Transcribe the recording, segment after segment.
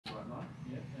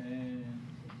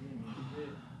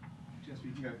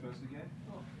You go first again.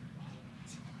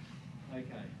 Okay,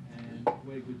 and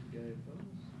we're good to go, fellas.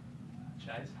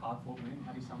 Chase, hard fought win.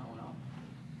 How do you sum that one up?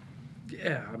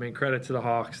 Yeah, I mean, credit to the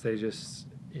Hawks. They just,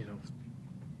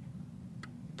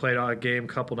 played on a game a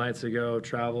couple nights ago,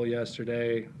 travel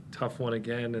yesterday, tough one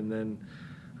again, and then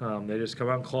they just come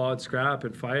out and claw and scrap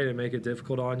and fight and make it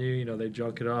difficult on you. They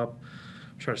junk it up,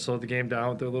 try to slow the game down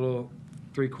with their little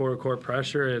three-quarter court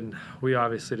pressure, and we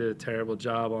obviously did a terrible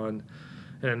job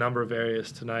in a number of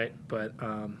areas tonight. But,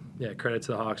 credit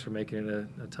to the Hawks for making it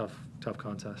a tough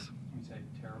contest. You say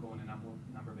terrible in a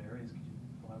number of areas. Could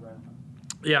you elaborate on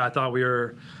that? Yeah, I thought we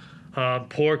were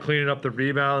poor cleaning up the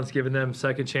rebounds, giving them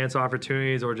second chance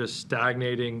opportunities or just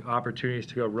stagnating opportunities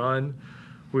to go run.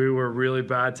 We were really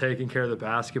bad taking care of the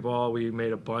basketball. We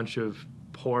made a bunch of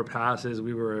poor passes.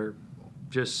 We were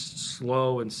just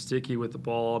slow and sticky with the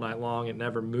ball all night long. It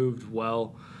never moved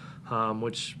well,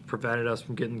 which prevented us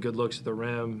from getting good looks at the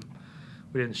rim.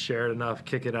 We didn't share it enough,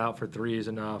 kick it out for threes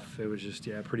enough. It was just,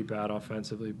 pretty bad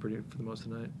offensively for the most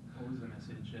of the night. What was the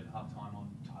message at halftime on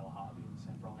Tyler Harvey and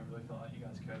St. Brian? I really felt like you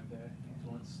guys curved their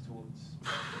influence towards...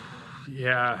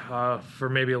 For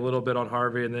maybe a little bit on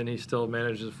Harvey, and then he still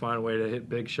manages to find a way to hit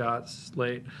big shots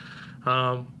late.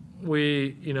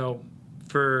 We,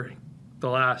 for the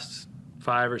last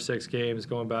 5 or 6 games,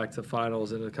 going back to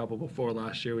finals and a couple before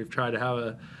last year, we've tried to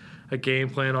have a game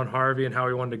plan on Harvey and how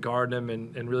we wanted to guard him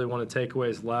and really want to take away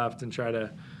his left and try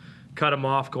to cut him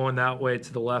off going that way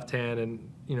to the left hand and,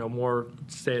 more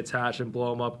stay attached and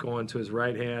blow him up going to his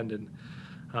right hand.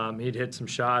 And he'd hit some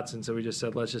shots, and so we just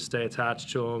said, let's just stay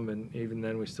attached to him. And even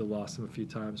then, we still lost him a few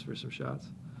times for some shots.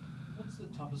 What's the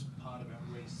toughest part about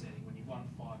resetting when you've won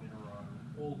 5 in a row,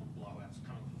 all the blowouts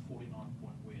coming for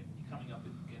 49-point win, you're coming up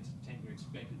against a team you're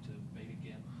expected to beat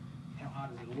again? How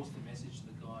hard is it? What's the message to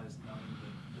the guys knowing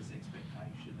that there's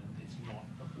expectation and it's not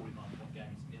a 49-point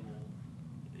game, it's nil all?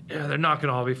 Yeah, they're not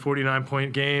going to all be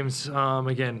 49-point games.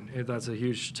 Again, that's a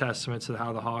huge testament to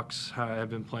how the Hawks have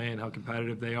been playing, how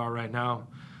competitive they are right now.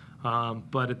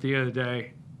 But at the end of the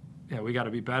day, we got to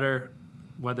be better.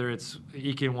 Whether it's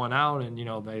eking one out, and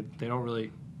they don't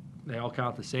really, they all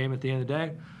count the same at the end of the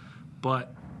day.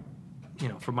 But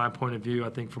from my point of view, I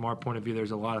think from our point of view,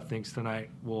 there's a lot of things tonight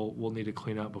we'll need to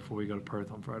clean up before we go to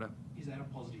Perth on Friday. Is that a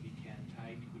positive you can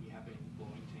take when you have been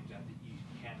blowing teams out that you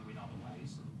can win other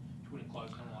ways? And to win a close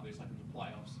game like this, like in the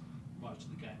playoffs, most of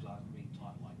the games aren't being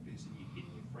tight like this, and you're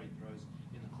hitting your free throws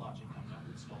in the clutch and coming up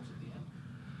with stops at the end.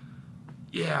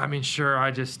 Yeah, I mean, sure.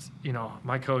 I just,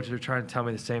 my coaches are trying to tell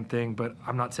me the same thing, but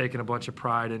I'm not taking a bunch of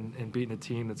pride in beating a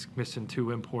team that's missing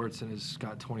 2 imports and has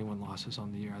got 21 losses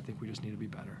on the year. I think we just need to be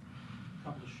better. A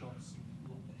couple of shots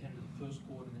at the end of the first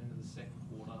quarter and the end of the second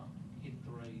quarter, hit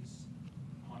threes,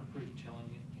 kind of pretty telling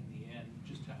in the end.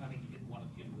 Just, I think you hit one at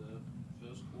the end of the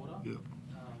first quarter. Yep.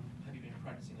 Have you been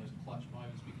practicing those clutch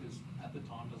moments? Because at the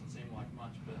time, it doesn't seem like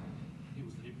much, but it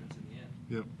was the difference in the end.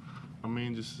 Yep. I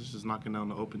mean, just knocking down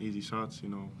the open, easy shots.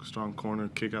 Strong corner,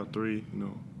 kick out 3.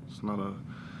 It's not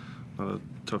a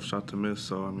tough shot to miss.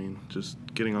 So I mean, just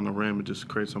getting on the rim, it just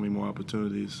creates so many more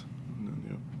opportunities. And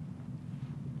then,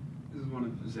 This is one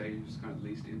of Zay's kind of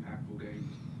least impactful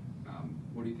games.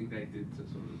 What do you think they did to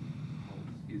sort of hold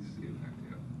his impact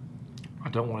out? I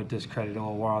don't want to discredit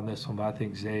Illawarra on this one, but I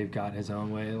think Zave got his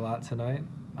own way a lot tonight.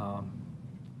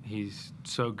 He's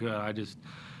so good.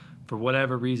 For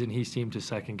whatever reason, he seemed to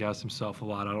second-guess himself a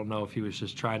lot. I don't know if he was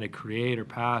just trying to create or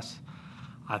pass.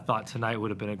 I thought tonight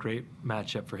would have been a great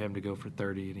matchup for him to go for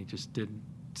 30, and he just didn't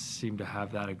seem to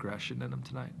have that aggression in him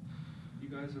tonight. You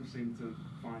guys have seemed to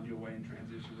find your way in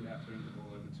transition without turning the ball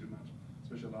over too much,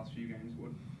 especially the last few games.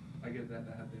 I get that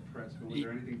they had their press, but was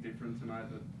there anything different tonight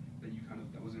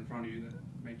that was in front of you that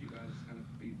made you guys kind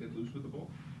of be a bit loose with the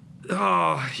ball?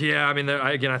 Oh, yeah. I mean,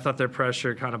 I thought their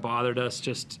pressure kind of bothered us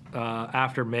just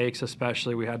after makes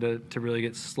especially. We had to really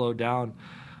get slowed down.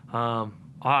 I'll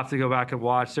have to go back and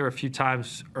watch. There were a few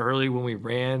times early when we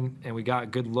ran and we got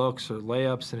good looks or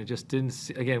layups, and it just didn't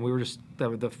 – again, we were just –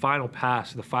 the final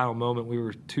pass, the final moment, we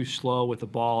were too slow with the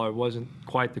ball. It wasn't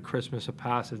quite the crispness of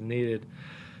passes needed.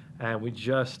 And we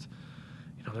just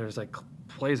 – there's like –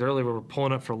 plays early where we're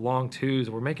pulling up for long twos,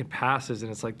 we're making passes, and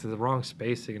it's like to the wrong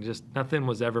spacing, and just nothing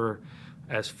was ever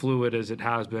as fluid as it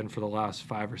has been for the last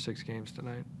 5 or 6 games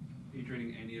tonight. Are you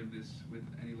treating any of this with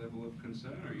any level of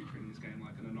concern, or are you treating this game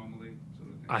like an anomaly sort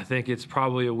of thing? I think it's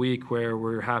probably a week where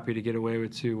we're happy to get away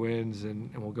with 2 wins,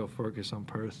 and we'll go focus on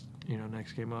Perth,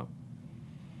 next game up.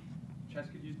 Chas,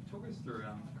 could you talk us through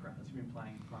the crowds you've been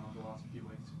playing in front of the last few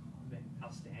weeks? They've been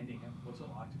outstanding. What's it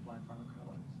like to play in front of a crowd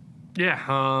like this? Yeah,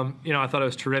 I thought it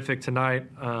was terrific tonight.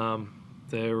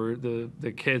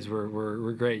 the kids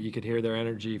were great. You could hear their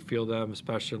energy, feel them,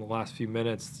 especially in the last few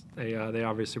minutes. They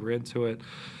obviously were into it.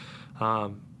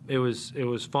 It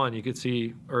was fun. You could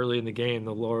see early in the game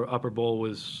the upper bowl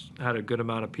had a good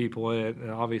amount of people in it,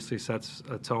 and obviously sets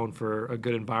a tone for a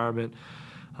good environment.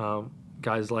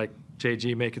 Guys like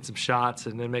JG making some shots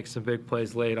and then making some big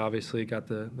plays late obviously got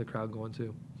the crowd going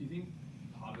too. Do you think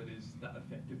part of it is that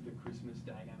effect of the Christmas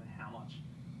Day game and how much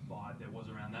vibe there was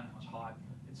around that, how much hype?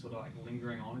 It's sort of like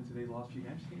lingering on into these last few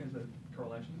games. Do you think there's a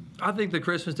correlation? I think the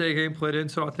Christmas Day game played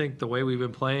into it. I think the way we've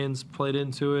been playing's played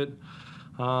into it.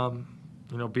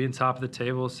 Being top of the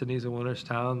table, Sydney's a winner's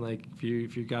town. Like if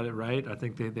you got it right, I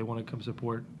think they want to come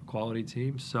support quality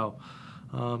teams. So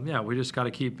we just got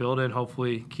to keep building.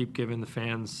 Hopefully, keep giving the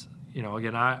fans.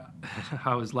 Again,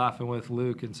 I was laughing with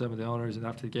Luke and some of the owners and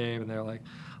after the game, and they're like,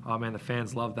 "Oh man, the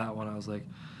fans loved that one." I was like,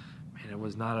 "Man, it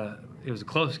was a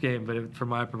close game, but from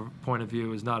my point of view, it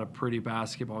was not a pretty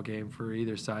basketball game for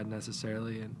either side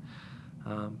necessarily." And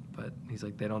but he's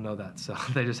like, "They don't know that, so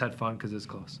they just had fun because it's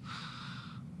close."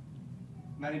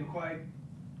 Matty McQuaid.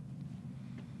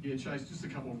 Yeah, Chase, just a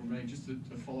couple from me, just to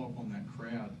follow up on that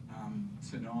crowd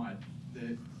tonight.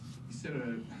 That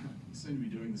you seem to be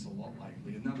doing this a lot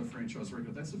lately. Another franchise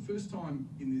record. That's the first time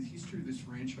in the history of this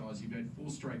franchise you've had 4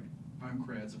 straight home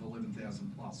crowds of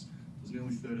 11,000 plus. It was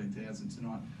nearly 13,000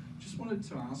 tonight. Just wanted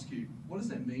to ask you, what does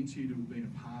that mean to you to have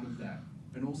been a part of that?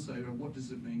 And also, what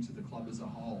does it mean to the club as a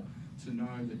whole to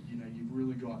know that you've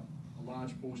really got a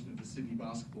large portion of the Sydney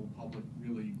basketball public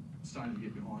really starting to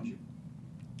get behind you?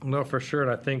 No, for sure.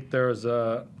 And I think there was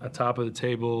a top of the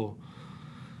table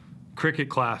cricket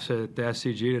class at the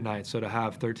SCG tonight. So to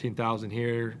have 13,000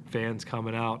 here, fans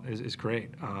coming out is great.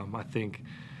 I think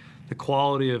the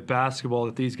quality of basketball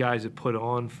that these guys have put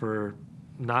on for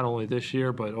not only this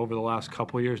year but over the last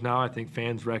couple of years now, I think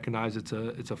fans recognize it's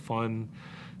a fun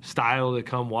style to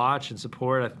come watch and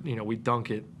support. We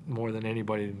dunk it more than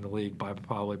anybody in the league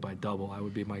probably by double, I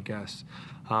would be my guess.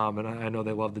 And I know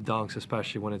they love the dunks,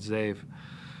 especially when it's Zave.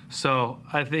 So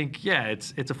I think,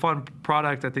 it's a fun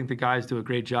product. I think the guys do a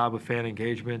great job of fan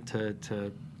engagement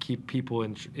to keep people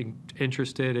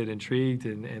interested and intrigued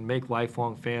and make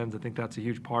lifelong fans. I think that's a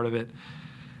huge part of it.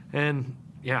 And,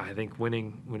 I think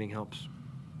winning helps.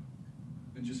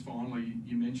 And just finally,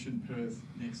 you mentioned Perth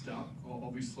next up.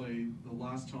 Obviously, the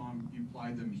last time you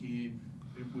played them here,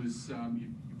 it was you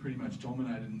pretty much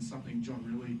dominated, and something John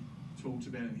really talked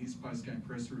about in his post-game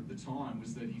presser at the time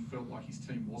was that he felt like his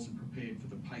team wasn't prepared for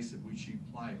the pace at which you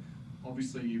play.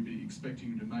 Obviously, you'd be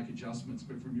expecting him to make adjustments,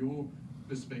 but from your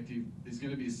perspective, there's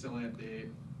going to be a sellout there.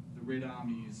 The Red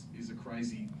Army is a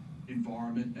crazy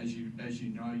environment, as you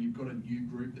know. You've got a new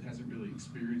group that hasn't really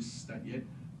experienced that yet.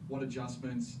 What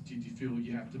adjustments did you feel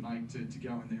you have to make to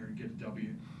go in there and get a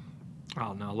W?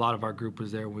 Oh, no. A lot of our group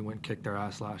was there. We went and kicked their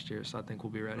ass last year, so I think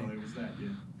we'll be ready. Oh, there was that, yeah.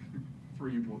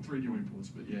 3 new imports,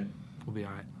 but yeah. We'll be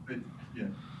all right. But, yeah.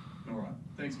 All right.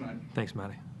 Thanks, mate. Thanks,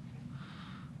 Matty.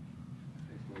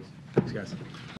 Thanks, boys. Thanks, guys.